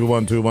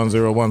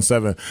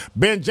 833-212-1017.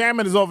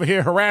 Benjamin is over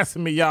here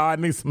harassing me, y'all. I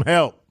need some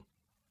help.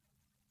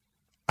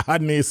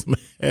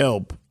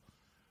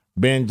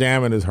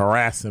 Benjamin is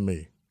harassing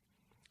me.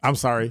 I'm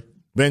sorry.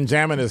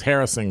 Benjamin is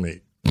harassing me.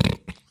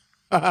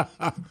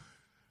 That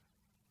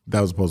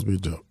was supposed to be a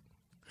joke.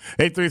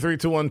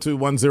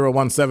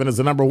 833-212-1017 is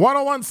the number.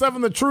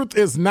 1017 The Truth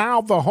is now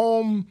the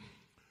home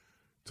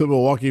to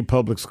Milwaukee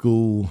Public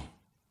School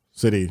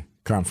City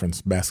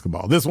Conference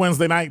basketball. This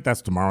Wednesday night,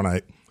 that's tomorrow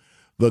night,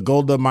 the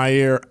Golda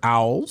Meir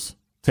Owls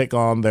take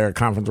on their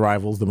conference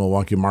rivals, the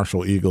Milwaukee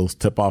Marshall Eagles.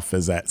 Tip-off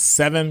is at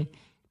 7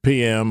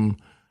 p.m.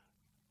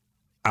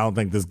 I don't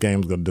think this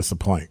game's going to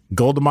disappoint.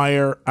 Golda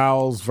Meir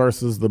Owls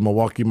versus the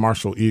Milwaukee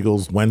Marshall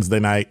Eagles Wednesday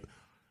night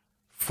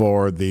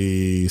for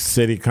the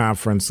City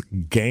Conference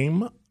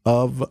Game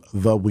of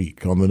the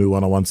Week on the new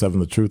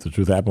 1017 The Truth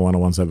app, and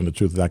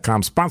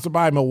 1017thetruth.com. Sponsored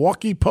by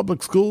Milwaukee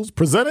Public Schools.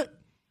 Presented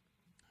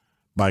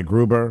by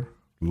Gruber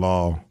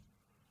Law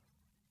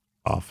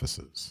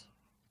Offices.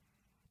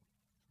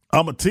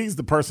 I'm going to tease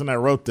the person that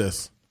wrote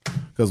this,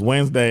 because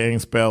Wednesday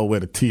ain't spelled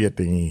with a T at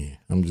the end.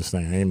 I'm just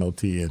saying, ain't no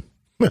T in.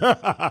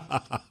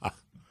 I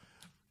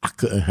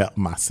couldn't help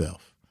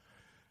myself.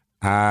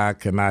 I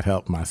cannot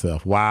help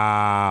myself.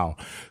 Wow.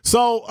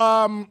 So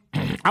I'm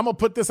going to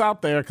put this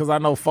out there because I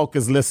know folk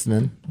is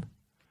listening.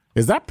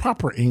 Is that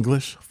proper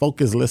English?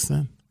 Folk is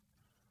listening?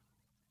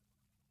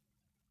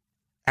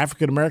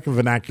 African-American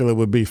vernacular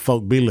would be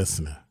folk be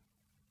listening.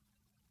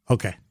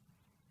 Okay.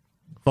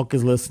 Folk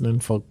is listening,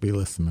 folk be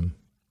listening.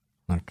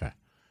 Okay.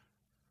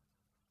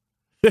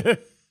 Hey,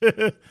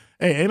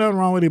 ain't nothing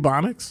wrong with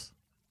Ebonics.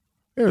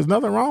 There's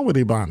nothing wrong with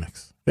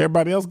Ebonics.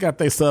 Everybody else got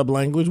their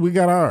sub-language. We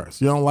got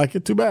ours. You don't like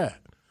it? Too bad.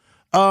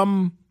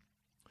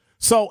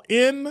 So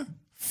in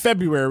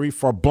February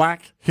for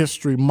Black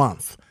History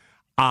Month,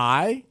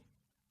 the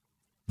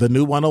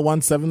new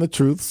 1017 The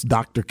Truth's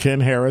Dr. Ken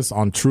Harris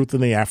on Truth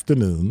in the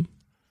Afternoon,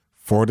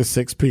 4 to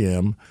 6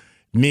 p.m.,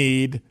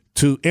 need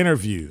to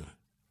interview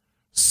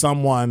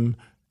someone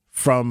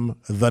from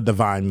the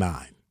Divine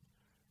Nine.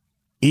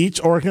 Each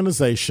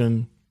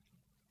organization,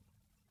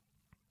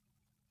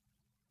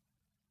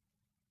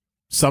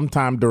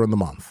 sometime during the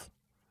month.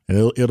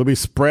 And it'll be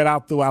spread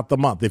out throughout the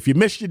month. If you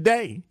miss your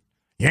day,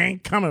 you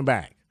ain't coming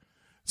back.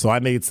 So I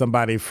need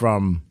somebody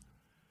from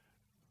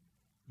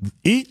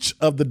each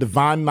of the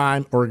Divine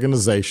Nine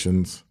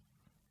organizations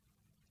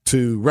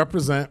to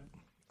represent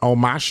on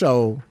my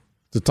show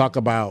to talk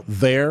about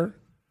their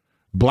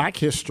Black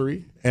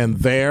history and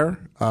their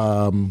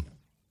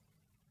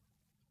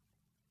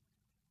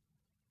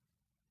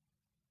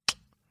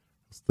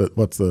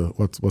what's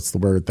the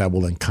word that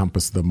will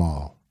encompass them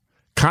all?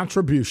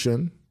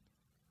 Contribution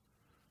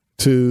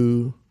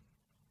to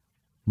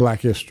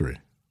Black history.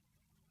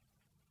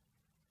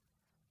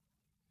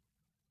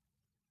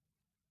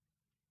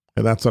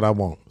 And that's what I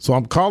want. So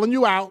I'm calling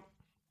you out.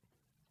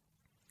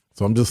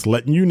 So I'm just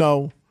letting you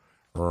know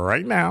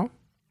right now.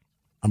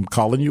 I'm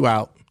calling you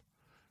out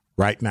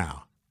right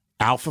now.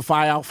 Alpha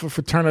Phi Alpha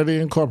Fraternity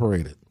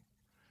Incorporated.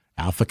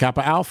 Alpha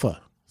Kappa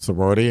Alpha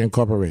Sorority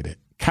Incorporated.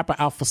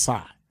 Kappa Alpha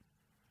Psi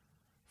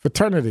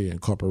Fraternity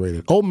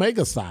Incorporated.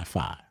 Omega Psi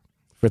Phi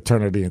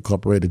Fraternity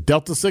Incorporated.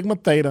 Delta Sigma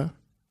Theta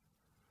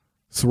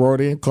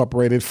Sorority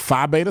Incorporated.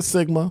 Phi Beta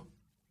Sigma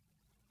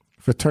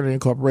Fraternity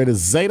Incorporated.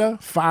 Zeta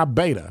Phi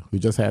Beta. We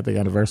just had the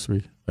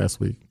anniversary last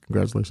week.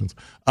 Congratulations.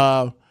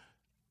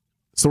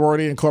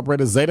 Sorority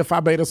Incorporated. Zeta Phi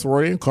Beta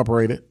Sorority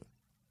Incorporated.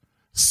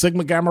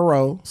 Sigma Gamma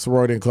Rho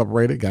Sorority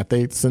Incorporated. Got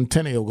their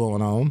centennial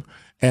going on.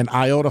 And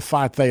Iota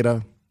Phi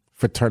Theta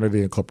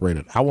Fraternity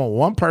Incorporated. I want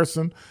one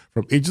person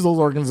from each of those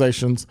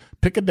organizations.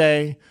 Pick a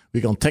day.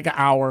 We're going to take an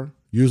hour,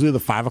 usually the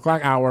 5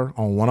 o'clock hour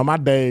on one of my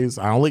days.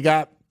 I only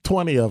got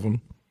 20 of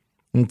them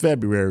in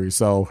February,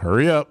 so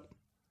hurry up.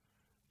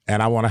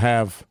 And I want to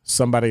have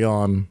somebody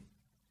on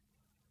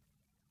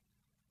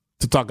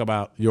to talk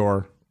about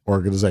your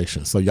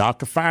organization. So y'all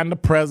can find the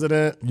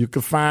president. You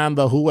can find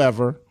the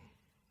whoever.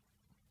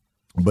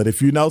 But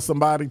if you know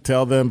somebody,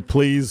 tell them,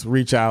 please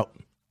reach out.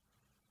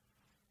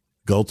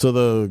 Go to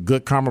the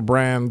Good Karma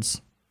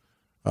Brands,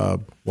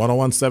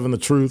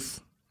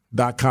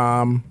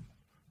 1017thetruth.com.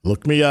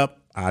 Look me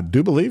up. I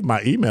do believe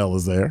my email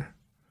is there.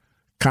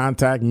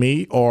 Contact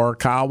me or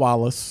Kyle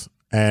Wallace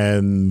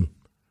and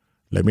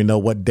let me know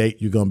what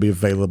date you're going to be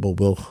available.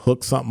 We'll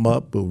hook something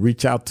up. We'll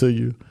reach out to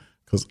you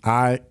because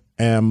I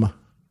am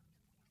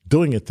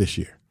doing it this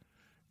year.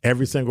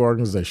 Every single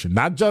organization,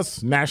 not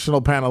just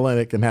National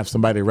Panhellenic and have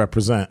somebody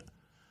represent.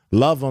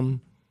 Love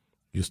them.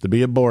 Used to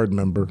be a board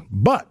member,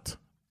 but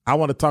I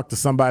want to talk to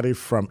somebody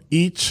from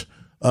each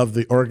of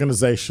the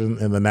organization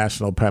in the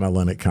National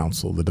Panhellenic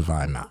Council, the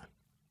Divine Nine.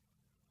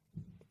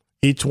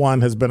 Each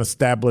one has been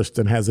established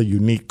and has a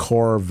unique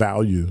core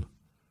value,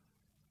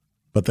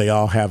 but they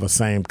all have a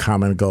same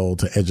common goal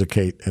to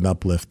educate and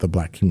uplift the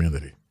Black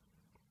community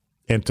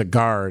and to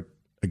guard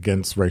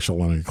against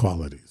racial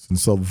inequalities. And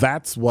so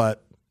that's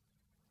what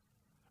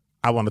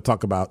I want to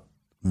talk about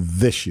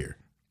this year.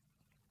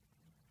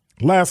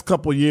 Last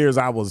couple of years,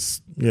 I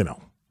was, kind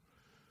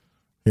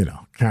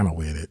of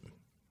with it,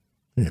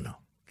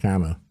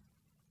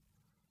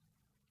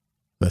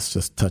 let's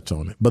just touch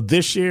on it. But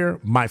this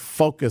year, my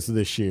focus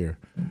this year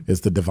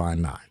is the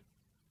Divine Nine.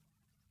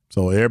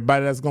 So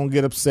everybody that's going to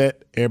get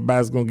upset,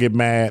 everybody's going to get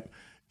mad.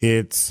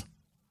 It's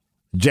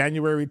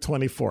January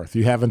 24th.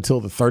 You have until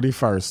the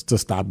 31st to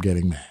stop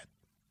getting mad.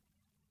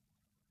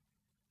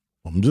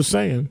 I'm just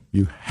saying,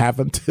 you have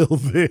until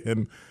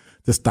then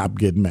to stop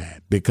getting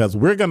mad because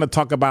we're going to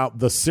talk about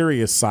the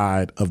serious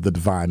side of the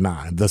Divine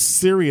Nine, the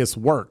serious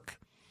work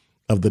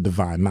of the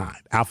Divine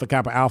Nine. Alpha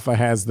Kappa Alpha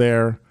has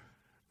their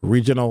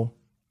regional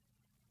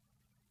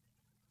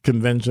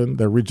convention,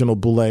 their regional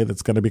boule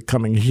that's going to be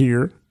coming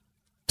here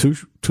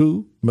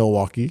to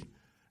Milwaukee,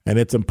 and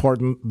it's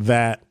important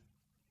that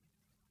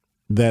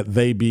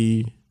they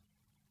be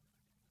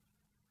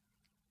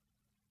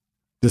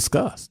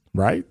discussed,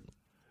 right?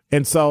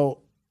 And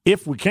so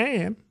if we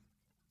can,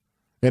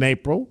 in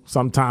April,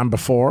 sometime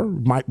before,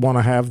 we might want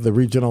to have the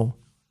regional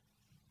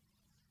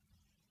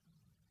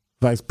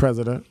vice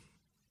president,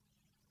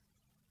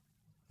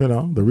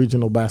 the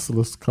regional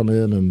basilisk come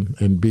in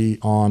and be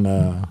on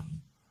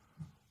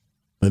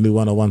the new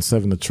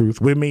 1017 The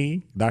Truth with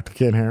me, Dr.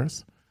 Ken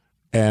Harris.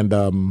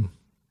 And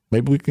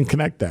maybe we can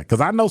connect that.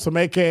 Because I know some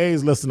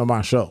AKAs listen to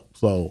my show.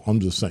 So I'm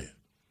just saying.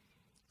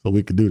 So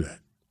we could do that.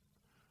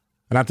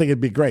 And I think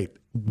it'd be great.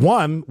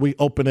 One, we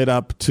open it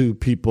up to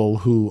people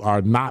who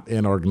are not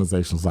in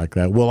organizations like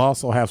that. We'll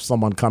also have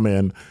someone come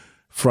in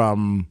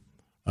from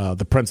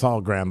the Prince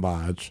Hall Grand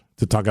Lodge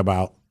to talk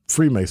about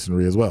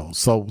Freemasonry as well.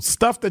 So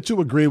stuff that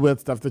you agree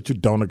with, stuff that you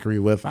don't agree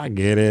with, I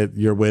get it.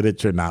 You're with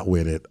it. You're not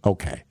with it.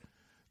 Okay,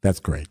 that's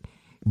great.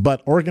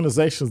 But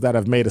organizations that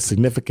have made a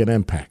significant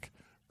impact,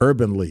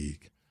 Urban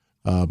League,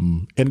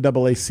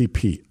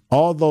 NAACP,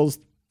 all those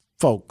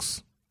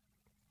folks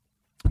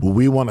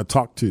we want to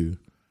talk to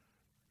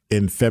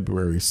in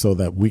February so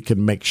that we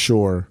can make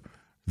sure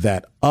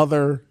that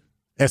other,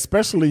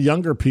 especially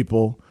younger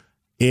people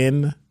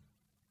in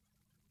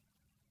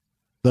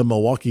the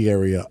Milwaukee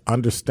area,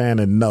 understand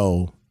and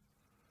know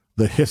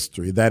the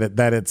history, that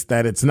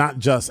it's not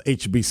just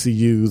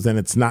HBCUs and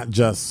it's not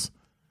just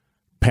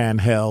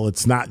Panhell,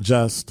 it's not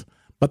just,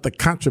 but the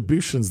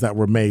contributions that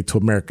were made to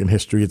American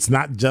history. It's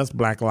not just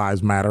Black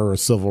Lives Matter or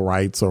civil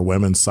rights or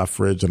women's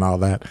suffrage and all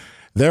that.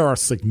 There are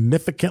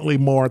significantly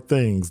more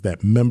things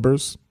that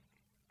members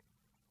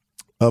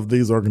of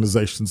these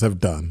organizations have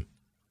done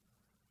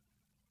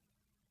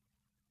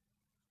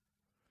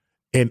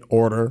in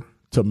order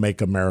to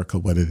make America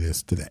what it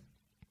is today.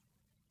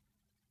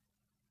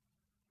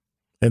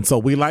 And so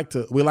we like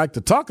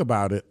to talk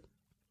about it,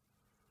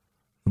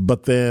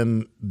 but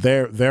then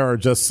there are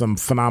just some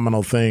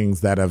phenomenal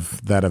things that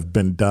have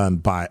been done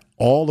by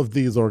all of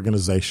these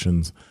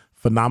organizations,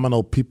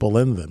 phenomenal people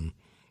in them.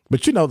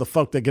 But the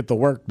folk that get the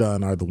work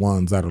done are the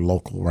ones that are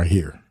local right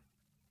here.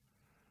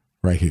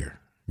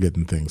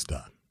 getting things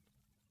done.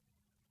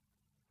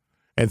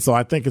 And so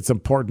I think it's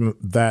important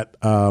that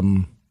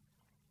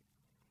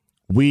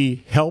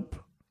we help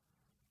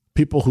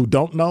people who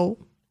don't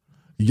know,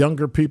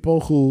 younger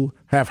people who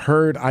have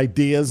heard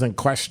ideas and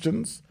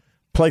questions,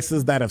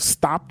 places that have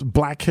stopped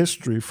Black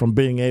history from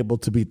being able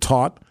to be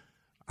taught.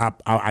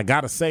 I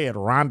got to say it,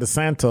 Ron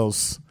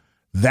DeSantis,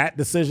 that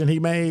decision he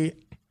made,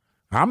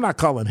 I'm not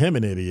calling him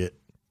an idiot.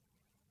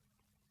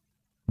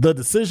 The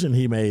decision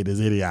he made is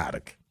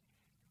idiotic.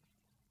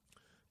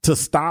 To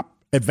stop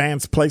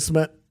advanced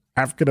placement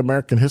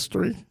African-American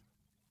history,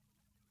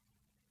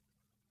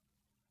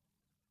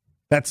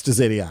 that's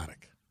just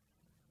idiotic.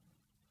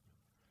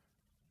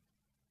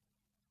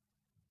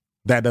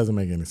 That doesn't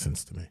make any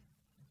sense to me.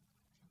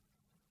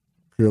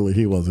 Clearly,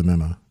 he wasn't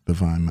in a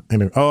divine.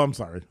 I'm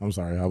sorry.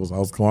 I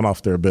was going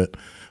off there a bit.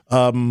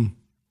 And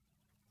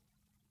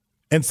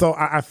so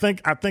I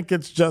think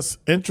it's just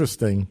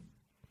interesting.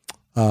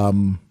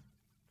 The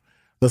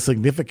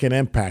significant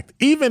impact.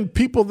 Even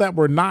people that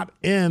were not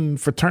in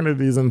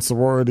fraternities and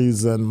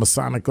sororities and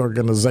Masonic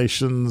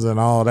organizations and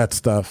all that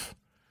stuff,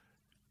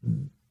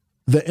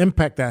 the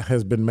impact that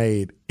has been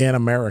made in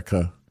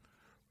America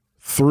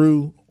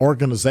through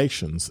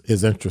organizations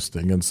is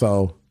interesting. And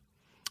so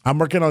I'm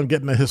working on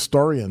getting a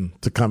historian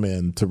to come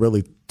in to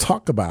really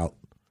talk about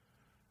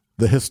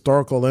the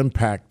historical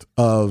impact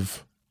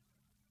of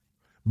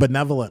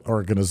benevolent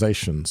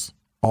organizations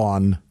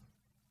on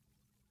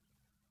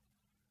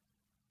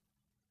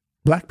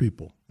Black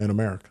people in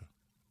America.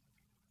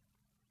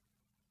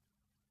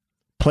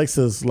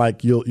 Places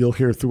like you'll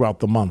hear throughout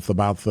the month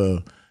about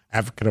the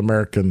African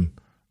American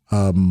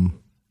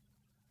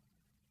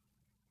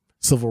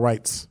Civil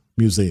Rights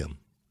Museum.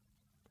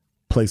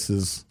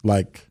 Places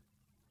like,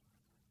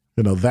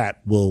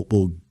 that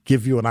will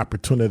give you an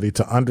opportunity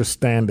to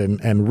understand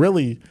and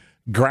really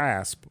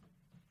grasp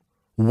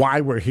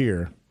why we're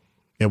here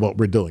and what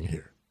we're doing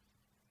here.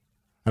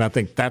 And I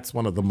think that's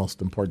one of the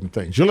most important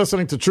things. You're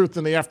listening to Truth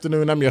in the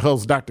Afternoon. I'm your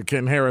host, Dr.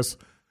 Ken Harris.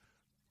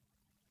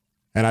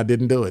 And I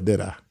didn't do it, did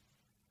I?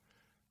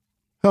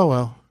 Oh,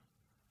 well.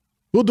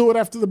 We'll do it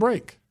after the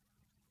break.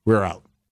 We're out.